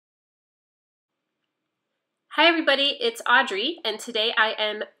Hi everybody, it's Audrey, and today I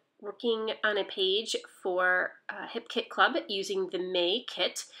am working on a page for Hip Kit Club using the May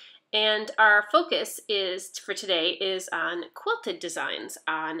kit, and our focus for today is on quilted designs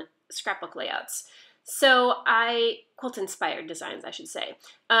on scrapbook layouts. Quilt inspired designs, I should say.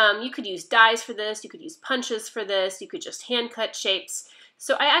 You could use dies for this, you could use punches for this, you could just hand cut shapes.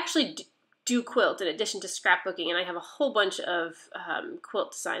 So I actually do quilt in addition to scrapbooking, and I have a whole bunch of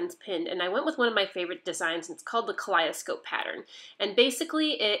quilt designs pinned, and I went with one of my favorite designs, and it's called the kaleidoscope pattern. And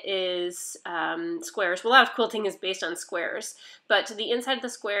basically it is squares. Well, a lot of quilting is based on squares, but the inside of the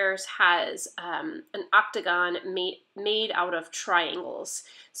squares has an octagon made out of triangles.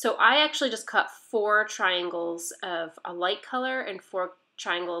 So I actually just cut 4 triangles of a light color and 4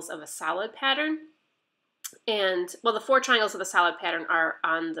 triangles of a solid pattern. And well, the 4 triangles of the solid pattern are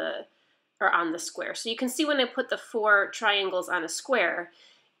on the square. So you can see when I put the 4 triangles on a square,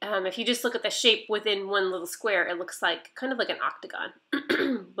 if you just look at the shape within one little square, it looks like kind of like an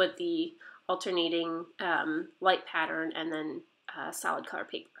octagon with the alternating light pattern and then solid color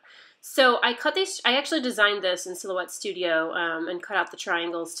paper. So I actually designed this in Silhouette Studio and cut out the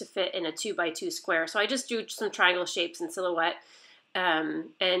triangles to fit in a 2x2 square. So I just drew some triangle shapes in Silhouette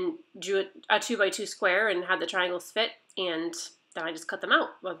and drew a 2x2 square and had the triangles fit, and then I just cut them out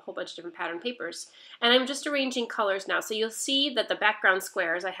with a whole bunch of different pattern papers. And I'm just arranging colors now. So you'll see that the background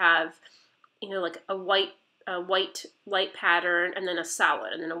squares, I have, like a white light pattern and then a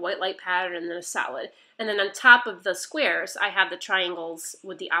solid, and then a white light pattern and then a solid. And then on top of the squares, I have the triangles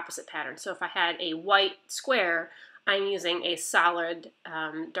with the opposite pattern. So if I had a white square, I'm using a solid,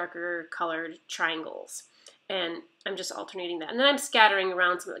 darker colored triangles. And I'm just alternating that. And then I'm scattering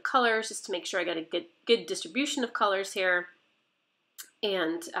around some of the colors just to make sure I get a good distribution of colors here.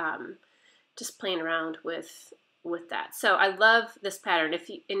 And just playing around with that. So I love this pattern. If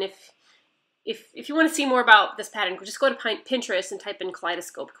you want to see more about this pattern, just go to Pinterest and type in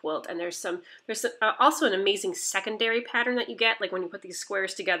kaleidoscope quilt. And there's also an amazing secondary pattern that you get, like when you put these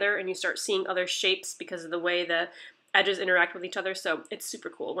squares together and you start seeing other shapes because of the way the edges interact with each other. So it's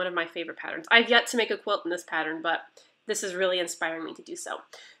super cool. One of my favorite patterns. I've yet to make a quilt in this pattern, but this is really inspiring me to do so.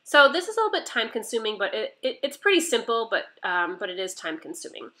 So this is a little bit time consuming, but it's pretty simple, but it is time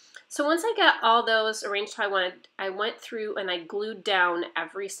consuming. So once I got all those arranged how I wanted, I went through and I glued down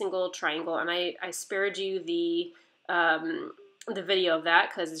every single triangle, and I spared you the video of that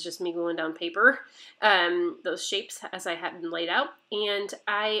because it's just me gluing down paper, those shapes as I had them laid out. And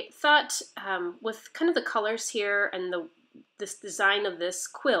I thought with kind of the colors here and this design of this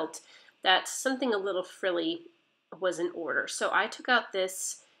quilt, that something a little frilly was in order. So I took out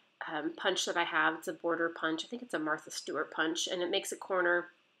this punch that I have. It's a border punch. I think it's a Martha Stewart punch, and it makes a corner.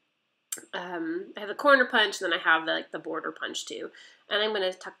 I have a corner punch, and then I have the border punch too. And I'm going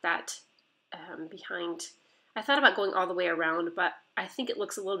to tuck that behind. I thought about going all the way around, but I think it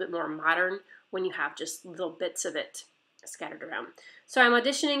looks a little bit more modern when you have just little bits of it scattered around. So I'm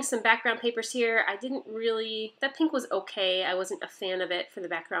auditioning some background papers here. That pink was okay. I wasn't a fan of it for the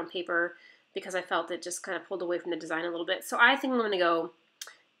background paper because I felt it just kind of pulled away from the design a little bit. So I think I'm going to go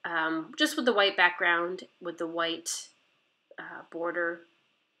just with the white background, with the white border.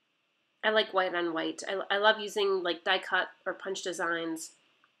 I like white on white. I love using like die cut or punch designs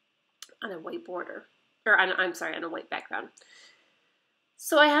on a white border, or on a white background.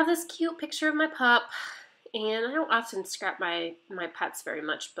 So I have this cute picture of my pup, and I don't often scrap my pets very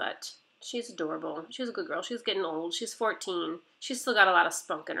much, but she's adorable. She's a good girl. She's getting old. She's 14. She's still got a lot of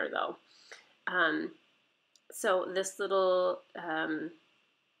spunk in her though. So this little,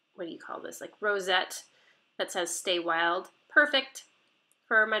 what do you call this? Like rosette that says "Stay Wild." Perfect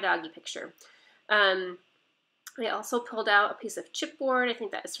for my doggy picture. I also pulled out a piece of chipboard. I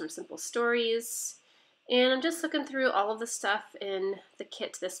think that is from Simple Stories. And I'm just looking through all of the stuff in the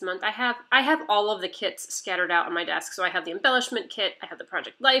kit this month. I have all of the kits scattered out on my desk. So I have the embellishment kit, I have the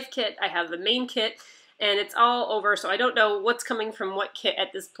Project Life kit, I have the main kit, and it's all over. So I don't know what's coming from what kit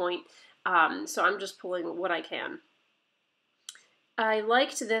at this point. So I'm just pulling what I can. I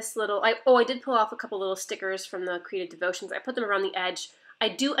liked this little, I did pull off a couple little stickers from the Creative Devotions. I put them around the edge. I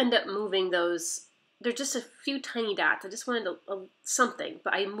do end up moving those. They're just a few tiny dots. I just wanted something,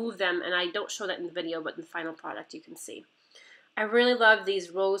 but I move them, and I don't show that in the video, but in the final product you can see. I really love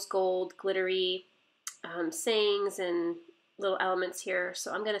these rose gold glittery sayings and little elements here,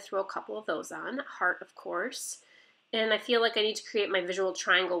 so I'm going to throw a couple of those on. Heart, of course. And I feel like I need to create my visual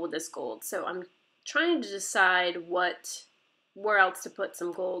triangle with this gold. So I'm trying to decide where else to put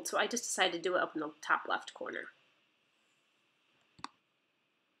some gold. So I just decided to do it up in the top left corner.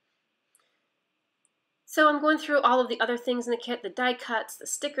 So I'm going through all of the other things in the kit, the die cuts, the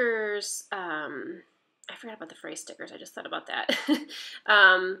stickers. I forgot about the phrase stickers. I just thought about that.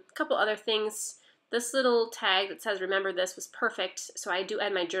 A couple other things. This little tag that says "Remember this" was perfect, so I do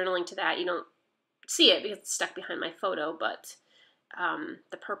add my journaling to that. You don't see it because it's stuck behind my photo, but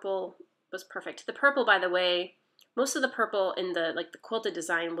the purple was perfect. The purple, by the way, most of the purple in the quilted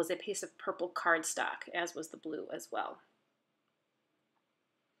design was a piece of purple cardstock, as was the blue as well.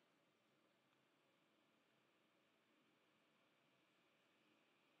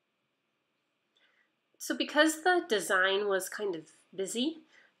 So because the design was kind of busy,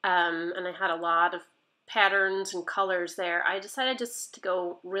 and I had a lot of patterns and colors there, I decided just to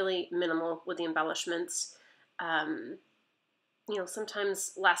go really minimal with the embellishments. You know,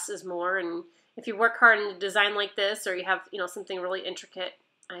 sometimes less is more, and if you work hard in a design like this, or you have, you know, something really intricate,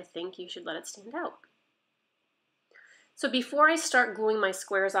 I think you should let it stand out. So before I start gluing my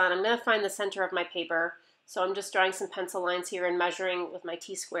squares on, I'm going to find the center of my paper. So I'm just drawing some pencil lines here and measuring with my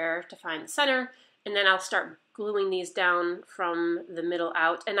T-square to find the center, and then I'll start gluing these down from the middle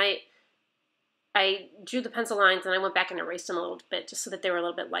out. And I drew the pencil lines and I went back and erased them a little bit just so that they were a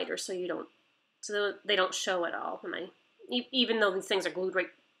little bit lighter, so they don't show at all when even though these things are glued right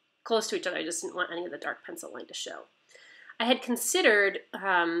close to each other. I just didn't want any of the dark pencil line to show. I had considered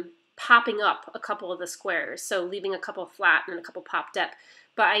popping up a couple of the squares, so leaving a couple flat and a couple popped up,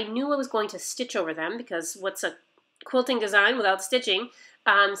 but I knew I was going to stitch over them because what's a quilting design without stitching?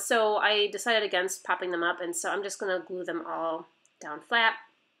 So I decided against popping them up, and so I'm just going to glue them all down flat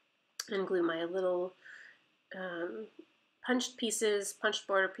and glue my little punched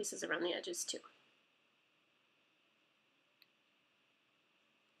border pieces around the edges too.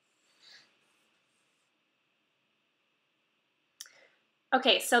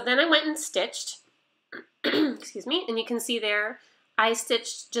 Okay, so then I went and stitched, excuse me, and you can see there I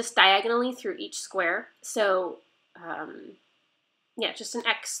stitched just diagonally through each square. So yeah, just an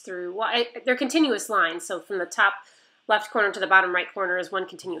X through, well, they're continuous lines, so from the top left corner to the bottom right corner is one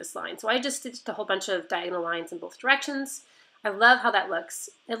continuous line. So I just stitched a whole bunch of diagonal lines in both directions. I love how that looks.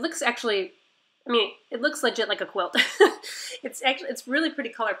 It looks actually, I mean, it looks legit like a quilt. It's really pretty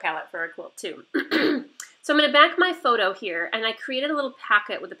color palette for a quilt too. So I'm going to back my photo here, and I created a little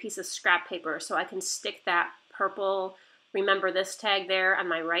pocket with a piece of scrap paper so I can stick that purple "Remember this" tag there on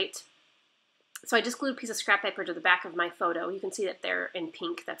my right. So I just glued a piece of scrap paper to the back of my photo. You can see that they're in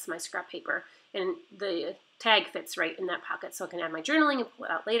pink. That's my scrap paper. And the tag fits right in that pocket, so I can add my journaling and pull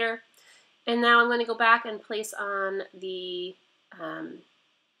it out later. And now I'm going to go back and place on the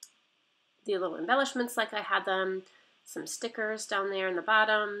little embellishments like I had them. Some stickers down there in the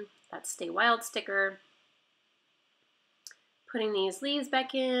bottom. That Stay Wild sticker. Putting these leaves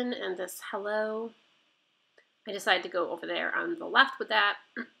back in and this hello. I decided to go over there on the left with that.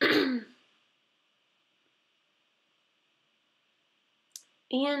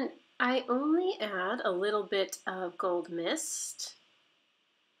 And I only add a little bit of gold mist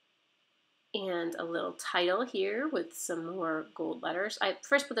and a little title here with some more gold letters. I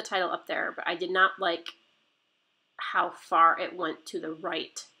first put the title up there, but I did not like how far it went to the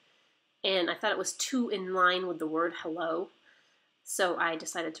right. And I thought it was too in line with the word hello. So I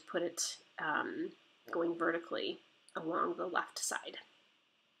decided to put it going vertically along the left side.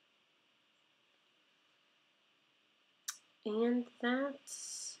 And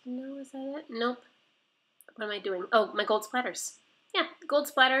that's, no, is that it? Nope. What am I doing? Oh, my gold splatters. Yeah, gold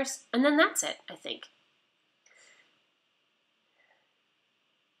splatters. And then that's it, I think.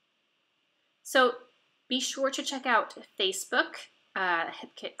 So be sure to check out Facebook,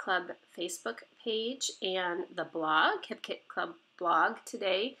 Hip Kit Club Facebook page, and the blog, Hip Kit Club blog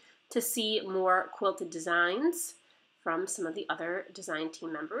today, to see more quilted designs from some of the other design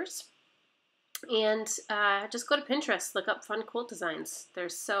team members. And just go to Pinterest, look up fun quilt designs.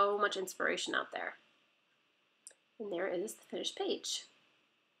 There's so much inspiration out there. And there is the finished page.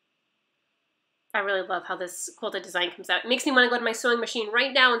 I really love how this quilted design comes out. It makes me want to go to my sewing machine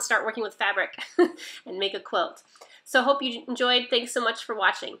right now and start working with fabric and make a quilt. So hope you enjoyed. Thanks so much for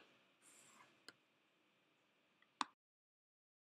watching.